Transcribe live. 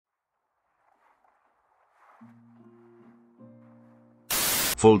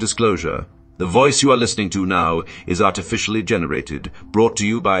Full disclosure, the voice you are listening to now is artificially generated, brought to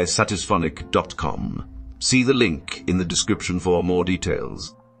you by satisphonic.com. See the link in the description for more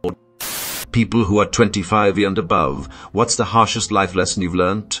details. People who are 25 and above, what's the harshest life lesson you've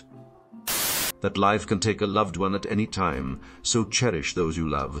learnt? That life can take a loved one at any time, so cherish those you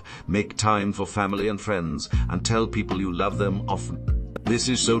love, make time for family and friends, and tell people you love them often. This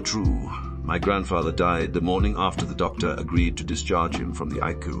is so true. My grandfather died the morning after the doctor agreed to discharge him from the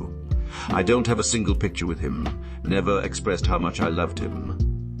ICU. I don't have a single picture with him, never expressed how much I loved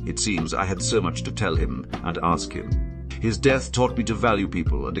him. It seems I had so much to tell him and ask him. His death taught me to value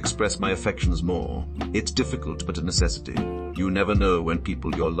people and express my affections more. It's difficult, but a necessity. You never know when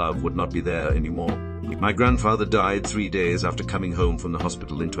people you love would not be there anymore. My grandfather died 3 days after coming home from the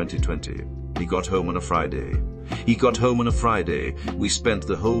hospital in 2020. He got home on a Friday. We spent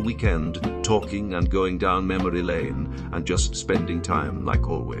the whole weekend talking and going down memory lane and just spending time like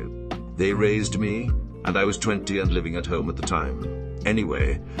always. They raised me, and I was 20 and living at home at the time.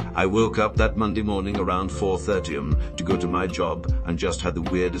 Anyway, I woke up that Monday morning around 4:30 am to go to my job and just had the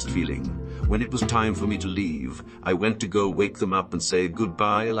weirdest feeling. When it was time for me to leave, I went to go wake them up and say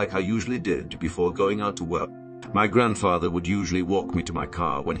goodbye like I usually did before going out to work. My grandfather would usually walk me to my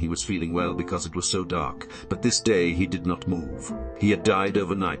car when he was feeling well because it was so dark, but this day he did not move. He had died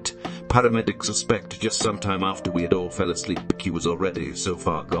overnight. Paramedics suspect just sometime after we had all fell asleep he was already so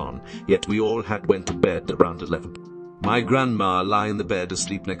far gone, yet we all had went to bed around 11. My grandma lay in the bed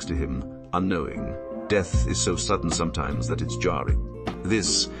asleep next to him, unknowing. Death is so sudden sometimes that it's jarring.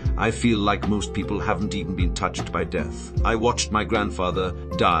 This, I feel like most people haven't even been touched by death. I watched my grandfather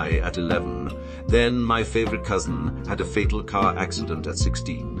die at 11. Then my favorite cousin had a fatal car accident at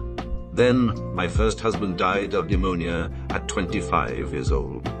 16. Then my first husband died of pneumonia at 25 years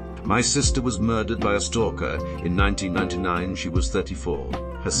old. My sister was murdered by a stalker in 1999. She was 34.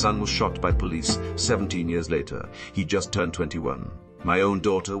 Her son was shot by police 17 years later. He just turned 21. My own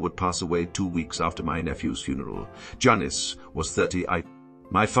daughter would pass away 2 weeks after my nephew's funeral. Janice was 30.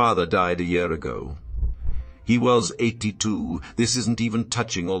 My father died a year ago. He was 82. This isn't even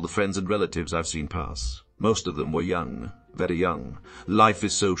touching all the friends and relatives I've seen pass. Most of them were young, very young. Life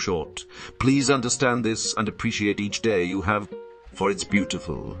is so short. Please understand this and appreciate each day you have, for it's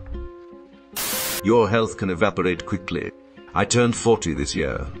beautiful. Your health can evaporate quickly. I turned 40 this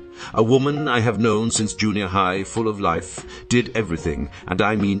year. A woman I have known since junior high, full of life, did everything, and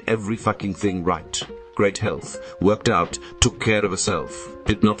I mean every fucking thing right. Great health, worked out, took care of herself,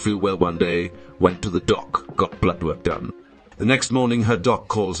 did not feel well one day, went to the doc, got blood work done. The next morning her doc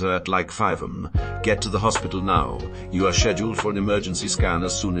calls her at like 5 am. Get to the hospital now. You are scheduled for an emergency scan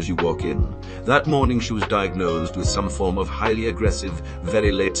as soon as you walk in. That morning she was diagnosed with some form of highly aggressive,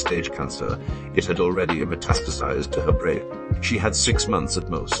 very late stage cancer. It had already metastasized to her brain. She had 6 months at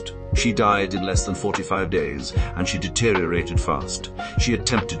most. She died in less than 45 days, and she deteriorated fast. She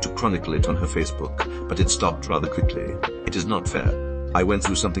attempted to chronicle it on her Facebook, but it stopped rather quickly. It is not fair. I went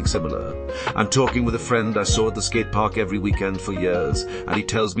through something similar. I'm talking with a friend I saw at the skate park every weekend for years, and he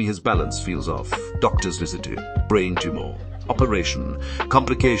tells me his balance feels off. Doctors visited. Brain tumor. Operation.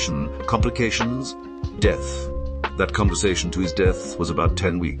 Complications. Death. That conversation to his death was about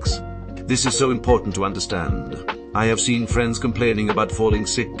 10 weeks. This is so important to understand. I have seen friends complaining about falling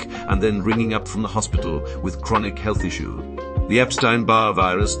sick and then ringing up from the hospital with chronic health issues. The Epstein-Barr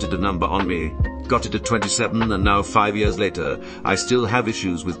virus did a number on me. Got it at 27, and now 5 years later, I still have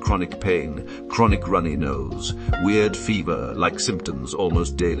issues with chronic pain, chronic runny nose, weird fever-like symptoms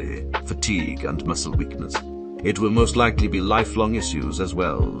almost daily, fatigue and muscle weakness. It will most likely be lifelong issues as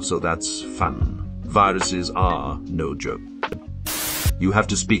well, so that's fun. Viruses are no joke. You have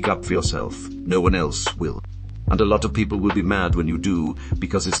to speak up for yourself. No one else will. And a lot of people will be mad when you do,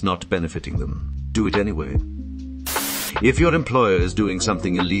 because it's not benefiting them. Do it anyway. If your employer is doing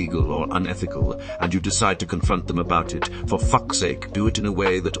something illegal or unethical, and you decide to confront them about it, for fuck's sake, do it in a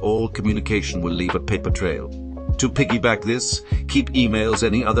way that all communication will leave a paper trail. To piggyback this, keep emails,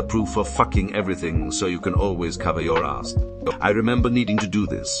 any other proof of fucking everything, so you can always cover your ass. I remember needing to do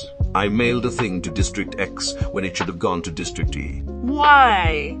this. I mailed a thing to District X when it should have gone to District E.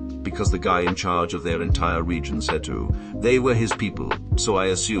 Why? Because the guy in charge of their entire region said to. They were his people, so I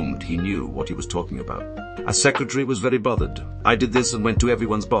assumed he knew what he was talking about. A secretary was very bothered. I did this and went to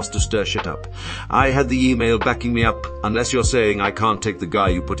everyone's boss to stir shit up. I had the email backing me up. Unless you're saying I can't take the guy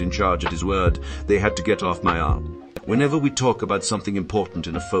you put in charge at his word, they had to get off my arm. Whenever we talk about something important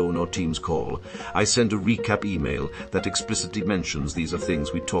in a phone or Teams call, I send a recap email that explicitly mentions these are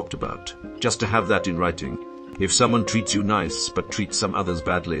things we talked about, just to have that in writing. If someone treats you nice but treats some others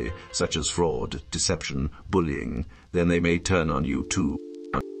badly, such as fraud, deception, bullying, then they may turn on you too.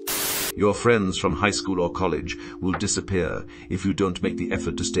 Your friends from high school or college will disappear if you don't make the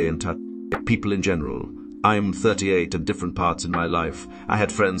effort to stay in touch. People in general. I'm 38 at different parts in my life. I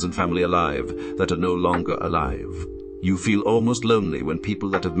had friends and family alive that are no longer alive. You feel almost lonely when people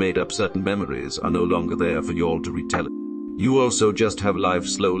that have made up certain memories are no longer there for you all to retell it. You also just have life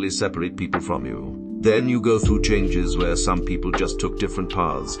slowly separate people from you. Then you go through changes where some people just took different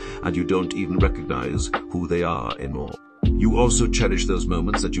paths and you don't even recognize who they are anymore. You also cherish those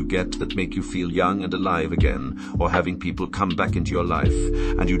moments that you get that make you feel young and alive again, or having people come back into your life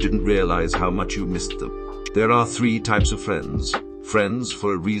and you didn't realize how much you missed them. There are 3 types of friends. Friends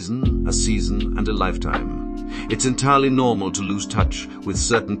for a reason, a season, and a lifetime. It's entirely normal to lose touch with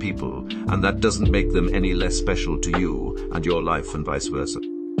certain people, and that doesn't make them any less special to you and your life and vice versa.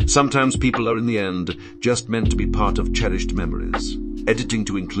 Sometimes people are in the end just meant to be part of cherished memories. Editing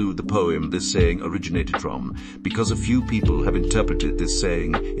to include the poem this saying originated from, because a few people have interpreted this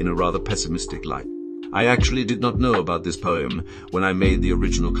saying in a rather pessimistic light. I actually did not know about this poem when I made the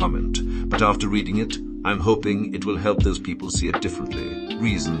original comment, but after reading it, I'm hoping it will help those people see it differently.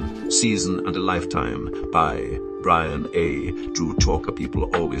 Reason, Season, and a Lifetime by Brian A. Drew Chalker. People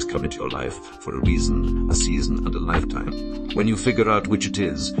always come into your life for a reason, a season, and a lifetime. When you figure out which it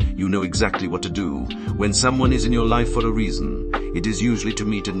is, you know exactly what to do. When someone is in your life for a reason, it is usually to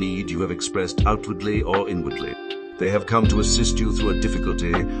meet a need you have expressed outwardly or inwardly. They have come to assist you through a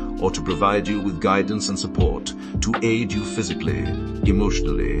difficulty or to provide you with guidance and support, to aid you physically,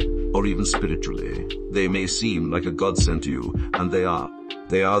 emotionally, or even spiritually. They may seem like a godsend to you, and they are.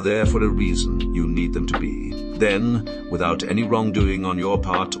 They are there for a reason you need them to be. Then, without any wrongdoing on your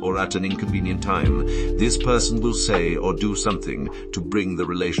part or at an inconvenient time, this person will say or do something to bring the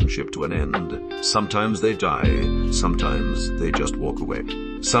relationship to an end. Sometimes they die, sometimes they just walk away.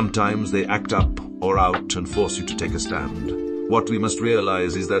 Sometimes they act up or out and force you to take a stand. What we must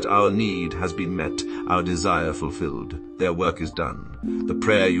realize is that our need has been met, our desire fulfilled. Their work is done. The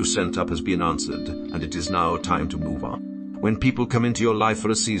prayer you sent up has been answered, and it is now time to move on. When people come into your life for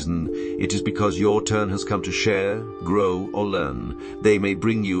a season, it is because your turn has come to share, grow, or learn. They may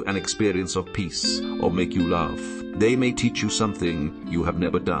bring you an experience of peace or make you laugh. They may teach you something you have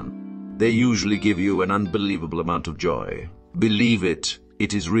never done. They usually give you an unbelievable amount of joy. Believe it.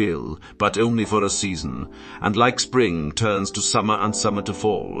 It is real, but only for a season. And like spring turns to summer and summer to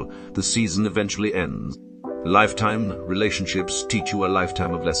fall, the season eventually ends. Lifetime relationships teach you a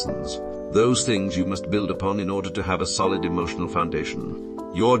lifetime of lessons. Those things you must build upon in order to have a solid emotional foundation.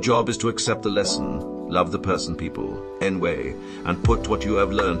 Your job is to accept the lesson, love the person, people, anyway, and put what you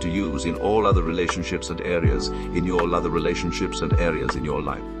have learned to use in all other relationships and areas in your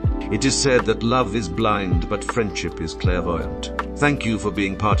life. It is said that love is blind, but friendship is clairvoyant. Thank you for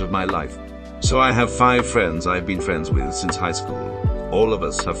being part of my life. So I have 5 friends I've been friends with since high school. All of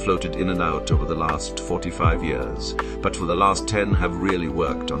us have floated in and out over the last 45 years, but for the last 10 have really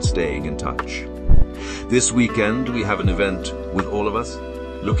worked on staying in touch. This weekend we have an event with all of us.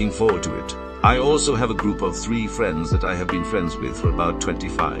 Looking forward to it. I also have a group of 3 friends that I have been friends with for about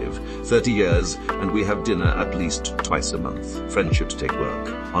 25, 30 years, and we have dinner at least twice a month. Friendships take work,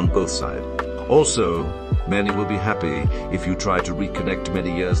 on both sides. Also, many will be happy if you try to reconnect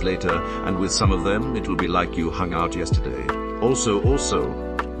many years later, and with some of them it will be like you hung out yesterday. Also,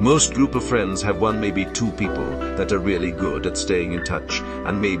 most group of friends have 1, maybe 2 people that are really good at staying in touch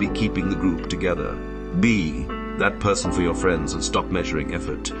and maybe keeping the group together. Be that person for your friends and stop measuring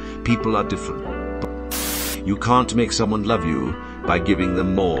effort. People are different. You can't make someone love you by giving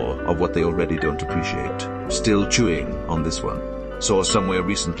them more of what they already don't appreciate. Still chewing on this one. Saw somewhere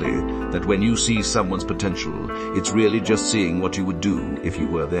recently that when you see someone's potential, it's really just seeing what you would do if you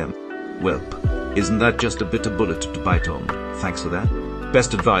were them. Welp, isn't that just a bitter bullet to bite on? Thanks for that.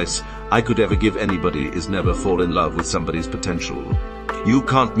 Best advice I could ever give anybody is never fall in love with somebody's potential. You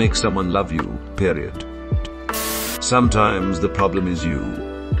can't make someone love you, period. Sometimes the problem is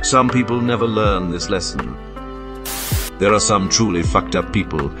you. Some people never learn this lesson. There are some truly fucked up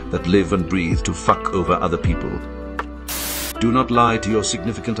people that live and breathe to fuck over other people. Do not lie to your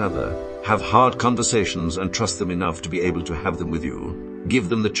significant other. Have hard conversations and trust them enough to be able to have them with you. Give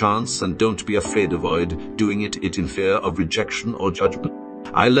them the chance and don't be afraid to avoid doing it in fear of rejection or judgment.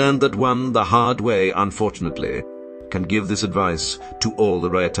 I learned that one the hard way, unfortunately. Can give this advice to all the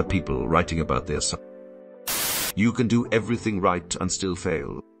writer people writing about their son. You can do everything right and still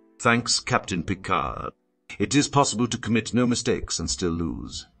fail. Thanks, Captain Picard. It is possible to commit no mistakes and still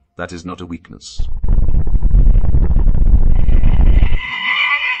lose. That is not a weakness.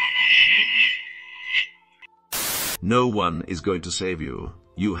 No one is going to save you.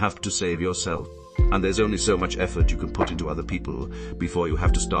 You have to save yourself. And there's only so much effort you can put into other people before you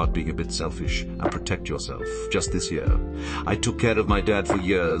have to start being a bit selfish and protect yourself. Just this year, I took care of my dad for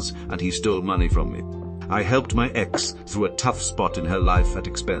years and he stole money from me. I helped my ex through a tough spot in her life at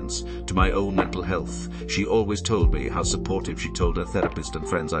expense to my own mental health. She always told me how supportive she told her therapist and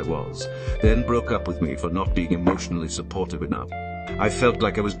friends I was, then broke up with me for not being emotionally supportive enough. I felt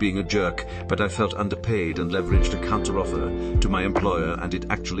like I was being a jerk, but I felt underpaid and leveraged a counteroffer to my employer, and it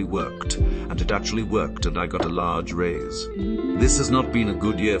actually worked. And I got a large raise. This has not been a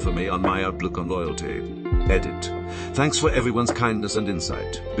good year for me on my outlook on loyalty. Edit. Thanks for everyone's kindness and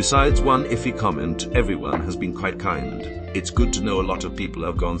insight. Besides one iffy comment, everyone has been quite kind. It's good to know a lot of people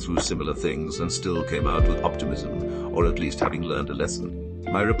have gone through similar things and still came out with optimism, or at least having learned a lesson.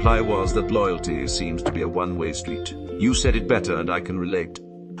 My reply was that loyalty seems to be a one-way street. You said it better and I can relate.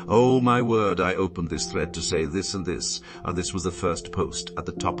 Oh my word, I opened this thread to say this and this was the first post at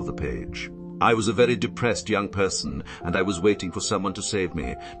the top of the page. I was a very depressed young person and I was waiting for someone to save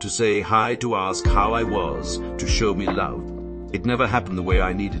me, to say hi, to ask how I was, to show me love. It never happened the way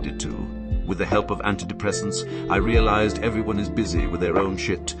I needed it to. With the help of antidepressants, I realized everyone is busy with their own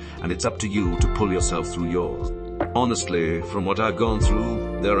shit and it's up to you to pull yourself through yours. Honestly, from what I've gone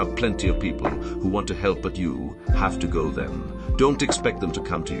through, there are plenty of people who want to help, but you have to go them. Don't expect them to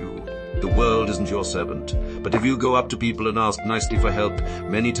come to you. The world isn't your servant. But if you go up to people and ask nicely for help,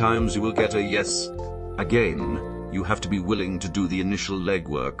 many times you will get a yes. Again, you have to be willing to do the initial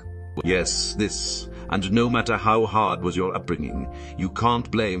legwork. Yes, this. And no matter how hard was your upbringing, you can't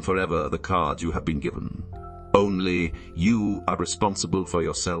blame forever the cards you have been given. Only you are responsible for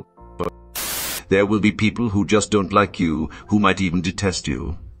yourself. There will be people who just don't like you, who might even detest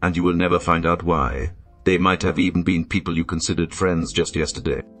you, and you will never find out why. They might have even been people you considered friends just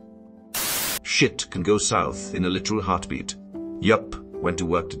yesterday. Shit can go south in a literal heartbeat. Yup, went to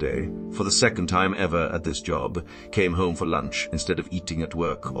work today, for the second time ever at this job, came home for lunch instead of eating at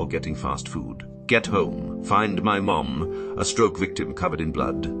work or getting fast food. Get home, find my mom, a stroke victim covered in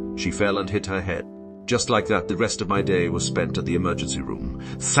blood. She fell and hit her head. Just like that, the rest of my day was spent at the emergency room.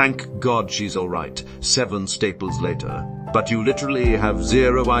 Thank God she's all right, 7 staples later. But you literally have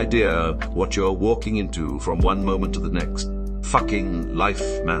zero idea what you're walking into from one moment to the next. Fucking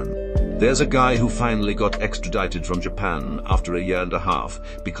life, man. There's a guy who finally got extradited from Japan after 1.5 years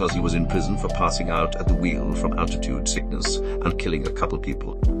because he was in prison for passing out at the wheel from altitude sickness and killing a couple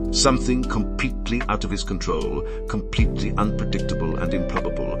people. Something completely out of his control, completely unpredictable and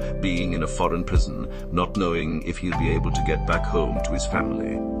improbable, being in a foreign prison, not knowing if he'll be able to get back home to his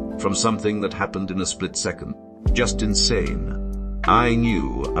family. From something that happened in a split second. Just insane. I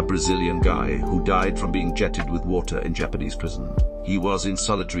knew a Brazilian guy who died from being jetted with water in Japanese prison. He was in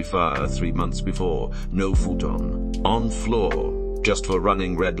solitary fire 3 months before, no futon, on floor, just for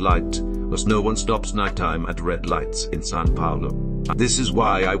running red light, because no one stops nighttime at red lights in São Paulo. This is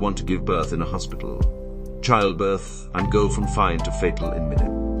why I want to give birth in a hospital. Childbirth, and go from fine to fatal in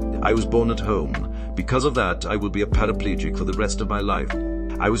minutes. I was born at home. Because of that, I will be a paraplegic for the rest of my life.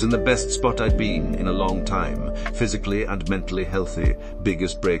 I was in the best spot I'd been in a long time, physically and mentally healthy,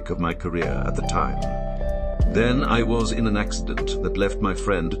 biggest break of my career at the time. Then I was in an accident that left my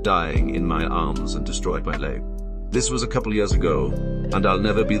friend dying in my arms and destroyed my leg. This was a couple years ago, and I'll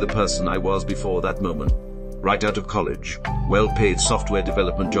never be the person I was before that moment. Right out of college, well-paid software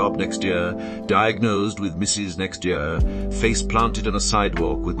development job next year, diagnosed with Mrs. next year, face planted on a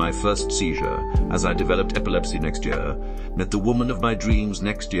sidewalk with my first seizure as I developed epilepsy next year, met the woman of my dreams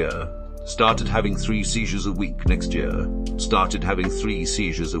next year, started having 3 seizures a week next year,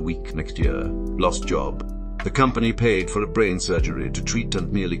 lost job. The company paid for a brain surgery to treat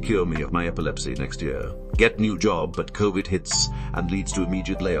and nearly cure me of my epilepsy next year. Get new job, but COVID hits and leads to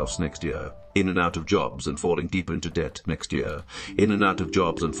immediate layoffs next year. In and out of jobs and falling deeper into debt next year. In and out of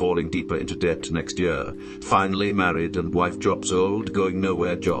jobs and falling deeper into debt next year. Finally married and wife drops old, going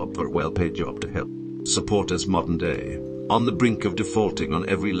nowhere job for a well-paid job to help support us modern day. On the brink of defaulting on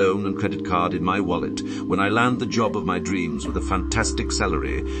every loan and credit card in my wallet, when I land the job of my dreams with a fantastic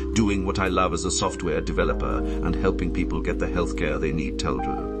salary, doing what I love as a software developer and helping people get the healthcare they need told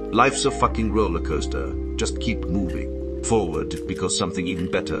to. Life's a fucking roller coaster. Just keep moving forward because something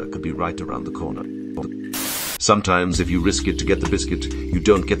even better could be right around the corner. Sometimes if you risk it to get the biscuit, you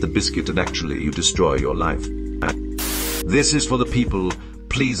don't get the biscuit and actually you destroy your life. This is for the people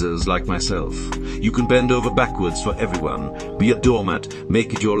pleasers like myself. You can bend over backwards for everyone, be a doormat,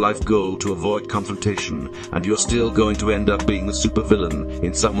 make it your life goal to avoid confrontation, and you're still going to end up being the supervillain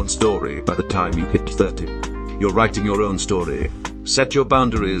in someone's story by the time you hit 30. You're writing your own story. Set your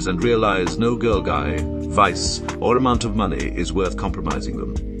boundaries and realize no girl guy, vice, or amount of money is worth compromising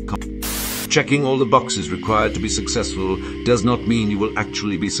them. checking all the boxes required to be successful does not mean you will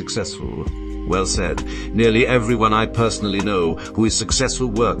actually be successful. Well said. Nearly everyone I personally know who is successful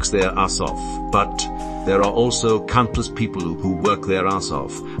works their ass off. But there are also countless people who work their ass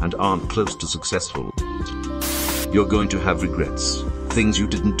off and aren't close to successful. You're going to have regrets. Things you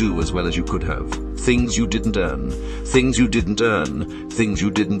didn't do as well as you could have. Things you didn't earn. Things you didn't earn. Things you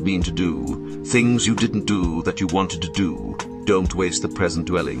didn't mean to do. Things you didn't do that you wanted to do. Don't waste the present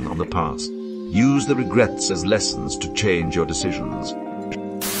dwelling on the past. Use the regrets as lessons to change your decisions.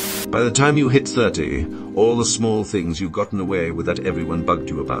 By the time you hit 30, all the small things you've gotten away with that everyone bugged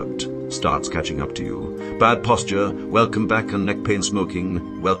you about starts catching up to you. Bad posture, welcome back and neck pain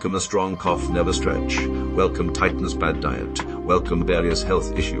smoking, welcome a strong cough, never stretch, welcome tightness, bad diet, welcome various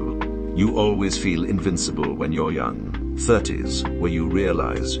health issue. You always feel invincible when you're young. 30s, where you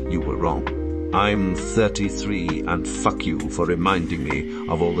realize you were wrong. I'm 33 and fuck you for reminding me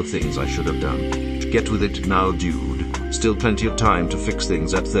of all the things I should have done. Get with it now, dude. Still plenty of time to fix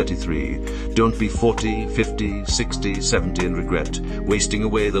things at 33. Don't be 40, 50, 60, 70 and regret wasting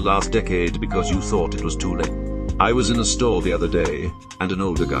away the last decade because you thought it was too late. I was in a store the other day, and an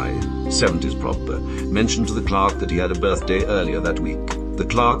older guy, 70s proper, mentioned to the clerk that he had a birthday earlier that week. The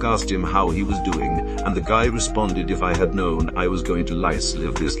clerk asked him how he was doing, and the guy responded, if I had known I was going to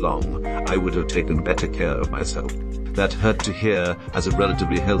live this long, I would have taken better care of myself. That hurt to hear as a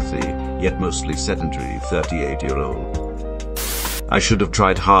relatively healthy, yet mostly sedentary 38-year-old. I should have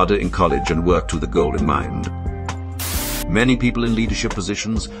tried harder in college and worked with a goal in mind. Many people in leadership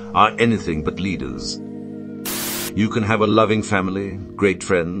positions are anything but leaders. You can have a loving family, great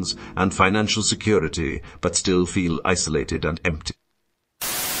friends, and financial security, but still feel isolated and empty.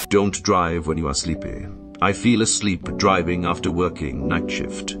 Don't drive when you are sleepy. I feel asleep driving after working night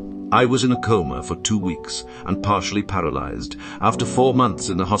shift. I was in a coma for 2 weeks and partially paralyzed. After 4 months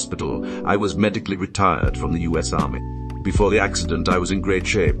in the hospital, I was medically retired from the US Army. Before the accident, I was in great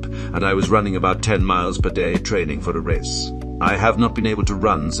shape, and I was running about 10 miles per day training for a race. I have not been able to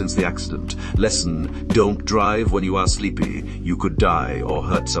run since the accident. Lesson: don't drive when you are sleepy. You could die or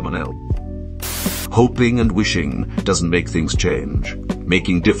hurt someone else. Hoping and wishing doesn't make things change.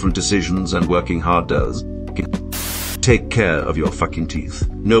 Making different decisions and working hard does. Take care of your fucking teeth.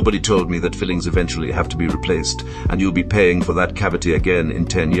 Nobody told me that fillings eventually have to be replaced, and you'll be paying for that cavity again in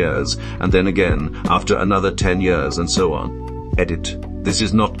 10 years, and then again after another 10 years, and so on. Edit. This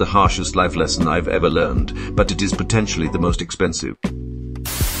is not the harshest life lesson I've ever learned, but it is potentially the most expensive.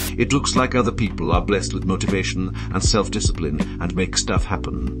 It looks like other people are blessed with motivation and self-discipline and make stuff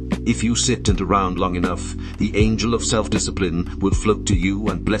happen. If you sit and around long enough, the angel of self-discipline will float to you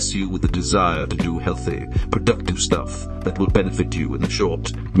and bless you with the desire to do healthy, productive stuff that will benefit you in the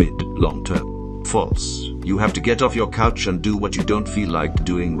short, mid, long term. False. You have to get off your couch and do what you don't feel like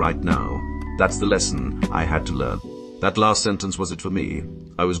doing right now. That's the lesson I had to learn. That last sentence was it for me.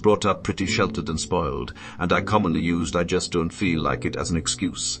 I was brought up pretty sheltered and spoiled, and I commonly used "I just don't feel like it" as an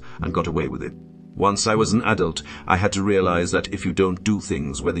excuse, and got away with it. Once I was an adult, I had to realize that if you don't do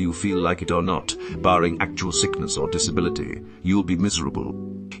things whether you feel like it or not, barring actual sickness or disability, you'll be miserable.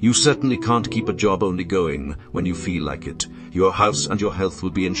 You certainly can't keep a job only going when you feel like it. Your house and your health will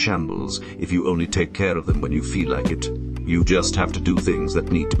be in shambles if you only take care of them when you feel like it. You just have to do things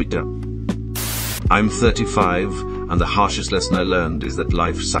that need to be done. I'm 35, and the harshest lesson I learned is that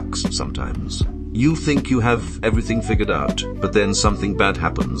life sucks sometimes. You think you have everything figured out, but then something bad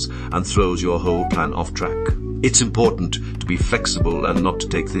happens and throws your whole plan off track. It's important to be flexible and not to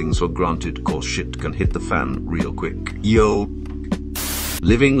take things for granted, cause shit can hit the fan real quick. Yo.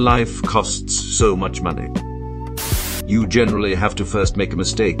 Living life costs so much money. You generally have to first make a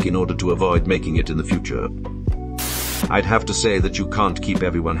mistake in order to avoid making it in the future. I'd have to say that you can't keep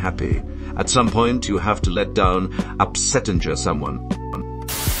everyone happy. At some point, you have to let down, upsettinger someone.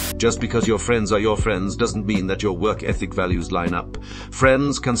 Just because your friends are your friends doesn't mean that your work ethic values line up.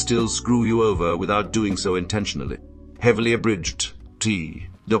 Friends can still screw you over without doing so intentionally. Heavily abridged. T.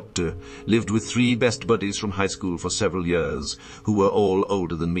 Doctor. Lived with 3 best buddies from high school for several years, who were all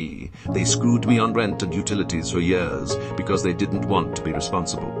older than me. They screwed me on rent and utilities for years because they didn't want to be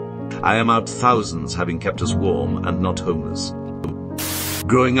responsible. I am out thousands, having kept us warm and not homeless.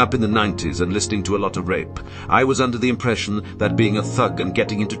 Growing up in the 90s and listening to a lot of rape, I was under the impression that being a thug and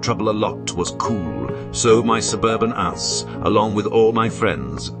getting into trouble a lot was cool. So my suburban ass, along with all my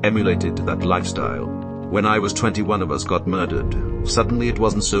friends, emulated that lifestyle. When I was 20, one of us got murdered. Suddenly it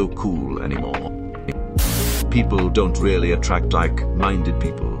wasn't so cool anymore. People don't really attract like-minded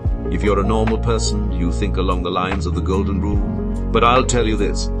people. If you're a normal person, you think along the lines of the golden rule. But I'll tell you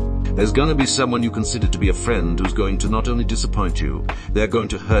this, There's gonna be someone you consider to be a friend who's going to not only disappoint you, they're going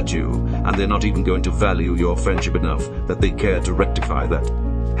to hurt you, and they're not even going to value your friendship enough that they care to rectify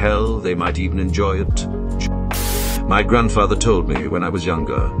that. Hell, they might even enjoy it. My grandfather told me when I was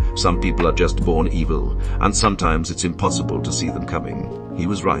younger, some people are just born evil, and sometimes it's impossible to see them coming. He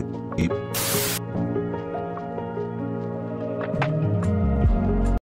was right.